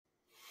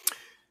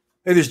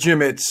Hey, this is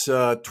Jim. It's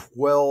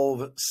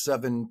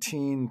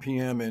 12:17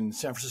 p.m. in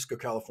San Francisco,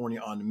 California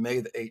on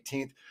May the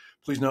 18th.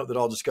 Please note that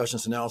all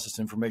discussions, analysis,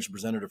 and information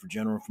presented are for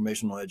general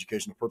informational and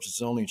educational purposes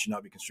only and should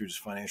not be construed as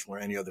financial or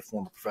any other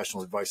form of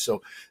professional advice.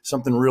 So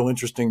something real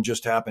interesting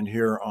just happened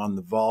here on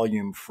the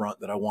volume front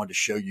that I wanted to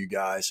show you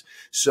guys.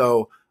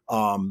 So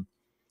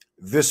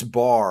this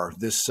bar,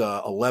 this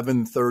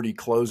 11:30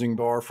 closing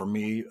bar for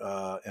me,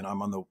 and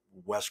I'm on the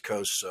West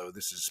Coast, so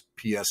this is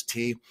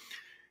PST.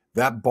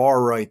 That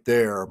bar right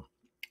there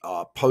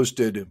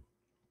posted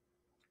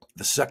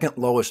the second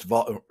lowest,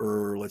 the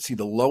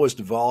lowest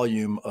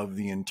volume of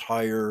the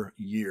entire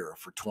year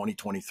for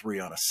 2023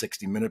 on a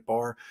 60-minute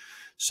bar.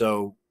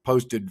 So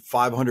posted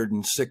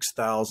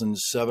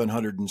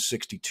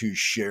 506,762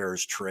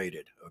 shares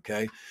traded.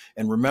 Okay.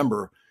 And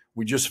remember,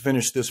 we just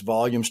finished this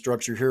volume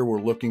structure here.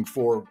 We're looking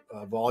for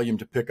volume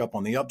to pick up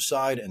on the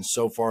upside. And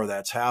so far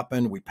that's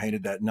happened. We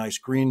painted that nice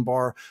green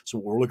bar. So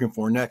what we're looking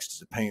for next is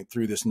to paint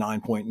through this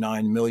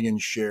 9.9 million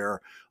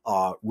share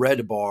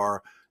red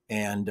bar,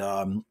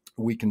 and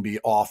we can be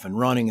off and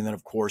running. And then,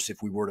 of course,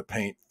 if we were to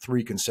paint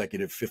 3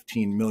 consecutive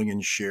 15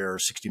 million share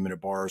 60-minute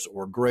bars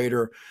or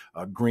greater,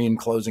 green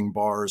closing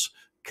bars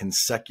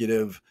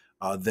consecutive,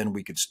 then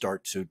we could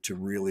start to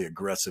really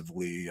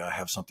aggressively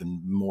have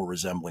something more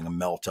resembling a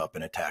melt up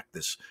and attack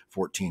this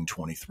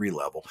 1423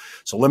 level.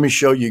 So let me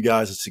show you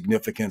guys the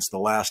significance. The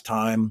last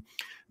time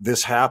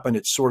this happened,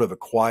 it's sort of a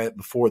quiet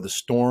before the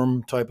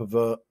storm type of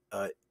a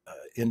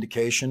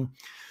indication.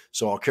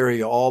 So I'll carry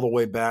you all the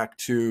way back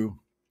to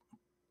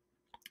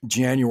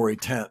January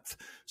 10th.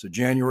 So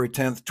January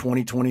 10th,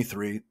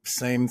 2023,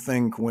 same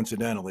thing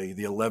coincidentally,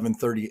 the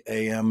 11:30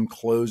 a.m.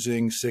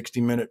 closing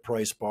 60-minute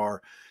price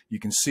bar. You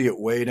can see it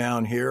way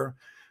down here.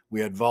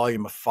 We had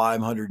volume of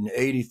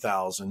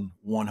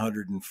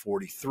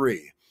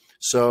 580,143.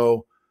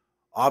 So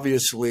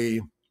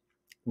obviously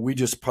we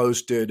just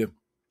posted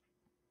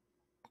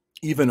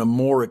even a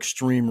more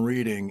extreme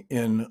reading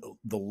in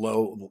a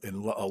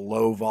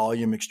low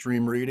volume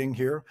extreme reading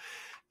here.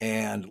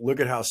 And look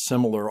at how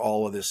similar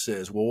all of this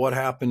is. Well, what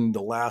happened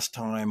the last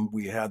time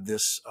we had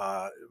this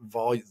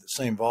volume, the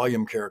same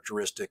volume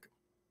characteristic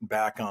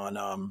back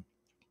on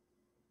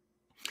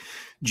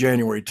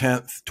January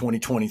 10th,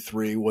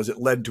 2023, was it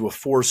led to a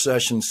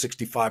 4-session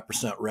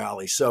 65%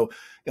 rally. So,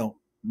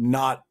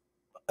 not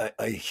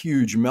a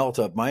huge melt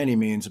up by any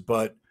means,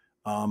 but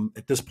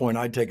at this point,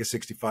 I'd take a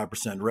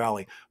 65%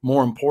 rally.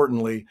 More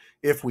importantly,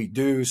 if we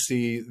do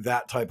see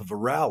that type of a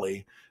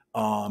rally,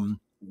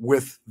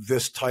 with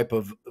this type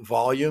of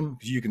volume,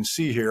 you can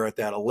see here at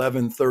that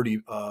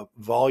 11:30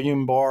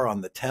 volume bar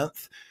on the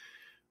 10th,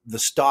 the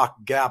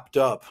stock gapped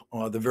up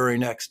the very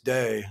next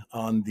day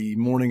on the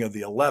morning of the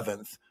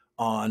 11th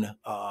on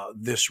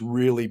this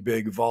really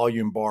big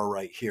volume bar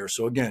right here.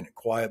 So again,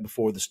 quiet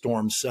before the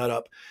storm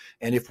setup.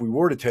 And if we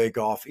were to take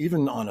off,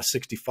 even on a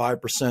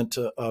 65%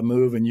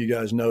 move, and you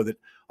guys know that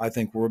I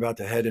think we're about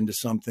to head into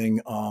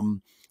something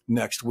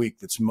next week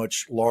that's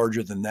much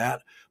larger than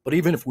that. But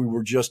even if we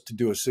were just to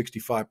do a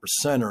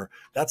 65%er,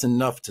 that's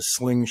enough to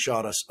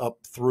slingshot us up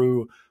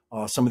through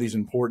some of these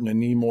important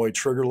Anemoi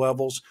trigger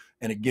levels.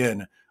 And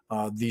again,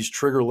 these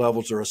trigger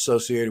levels are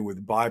associated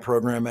with buy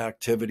program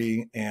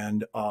activity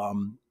and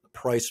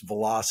price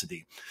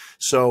velocity.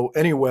 So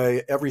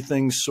anyway,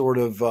 everything's sort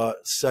of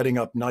setting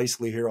up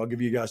nicely here. I'll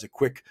give you guys a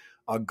quick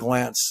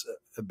glance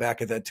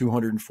back at that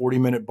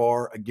 240-minute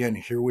bar. Again,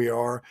 here we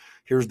are.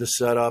 Here's the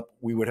setup.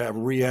 We would have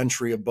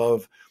re-entry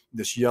above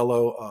this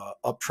yellow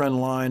uptrend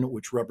line,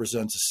 which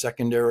represents a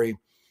secondary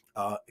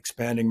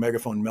expanding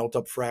megaphone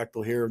melt-up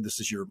fractal here. This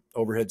is your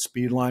overhead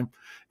speed line.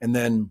 And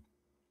then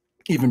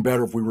even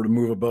better if we were to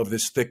move above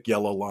this thick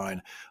yellow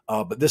line.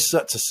 But this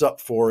sets us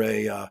up for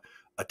a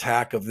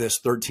attack of this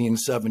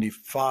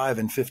 1375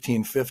 and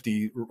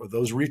 1550,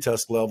 those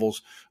retest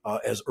levels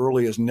as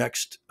early as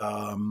next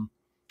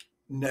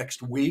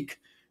week.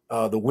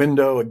 The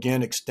window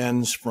again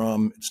extends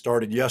from, it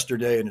started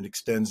yesterday and it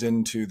extends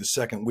into the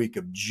second week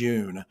of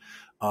June.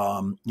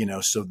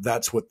 So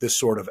that's what this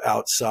sort of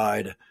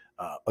outside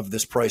of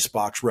this price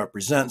box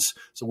represents.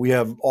 So we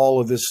have all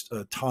of this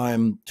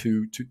time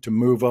to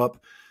move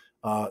up.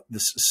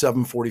 This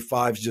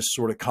 745 is just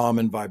sort of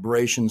common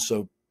vibration.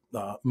 So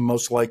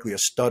most likely a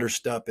stutter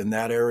step in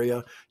that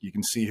area. You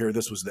can see here,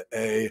 this was the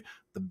A,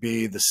 the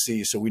B, the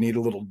C. So we need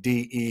a little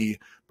DE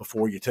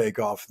before you take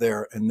off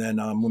there. And then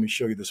let me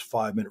show you this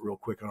 5-minute real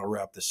quick and I'll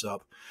wrap this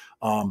up.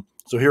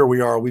 So here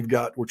we are,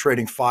 we're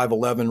trading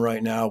 511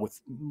 right now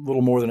with a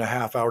little more than a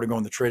half hour to go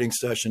in the trading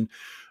session.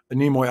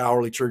 Anemoi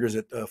hourly triggers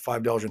at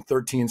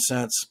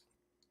 $5.13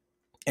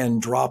 and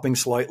dropping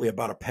slightly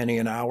about a penny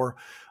an hour.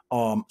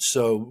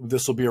 So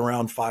this will be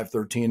around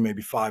 513,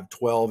 maybe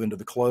 512 into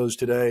the close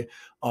today.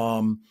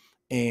 And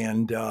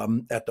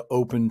at the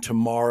open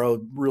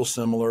tomorrow, real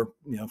similar,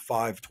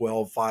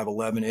 512,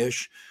 511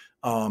 ish.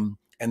 And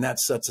that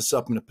sets us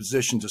up in a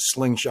position to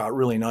slingshot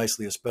really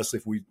nicely, especially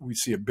if we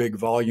see a big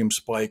volume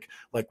spike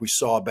like we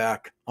saw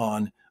back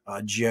on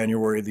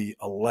January the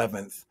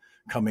 11th,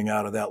 coming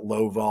out of that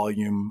low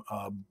volume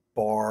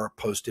bar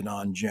posted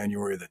on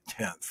January the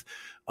 10th.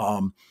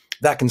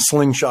 That can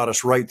slingshot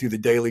us right through the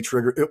daily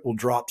trigger. It will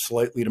drop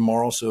slightly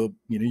tomorrow. So,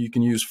 you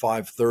can use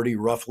 530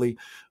 roughly,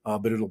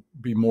 but it'll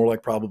be more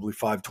like probably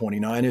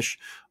 529-ish.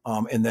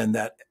 And then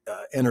that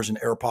enters an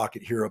air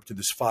pocket here up to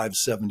this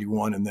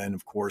 571. And then,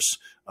 of course,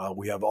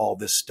 we have all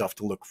this stuff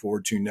to look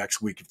forward to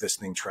next week if this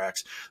thing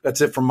tracks.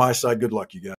 That's it from my side. Good luck, you guys.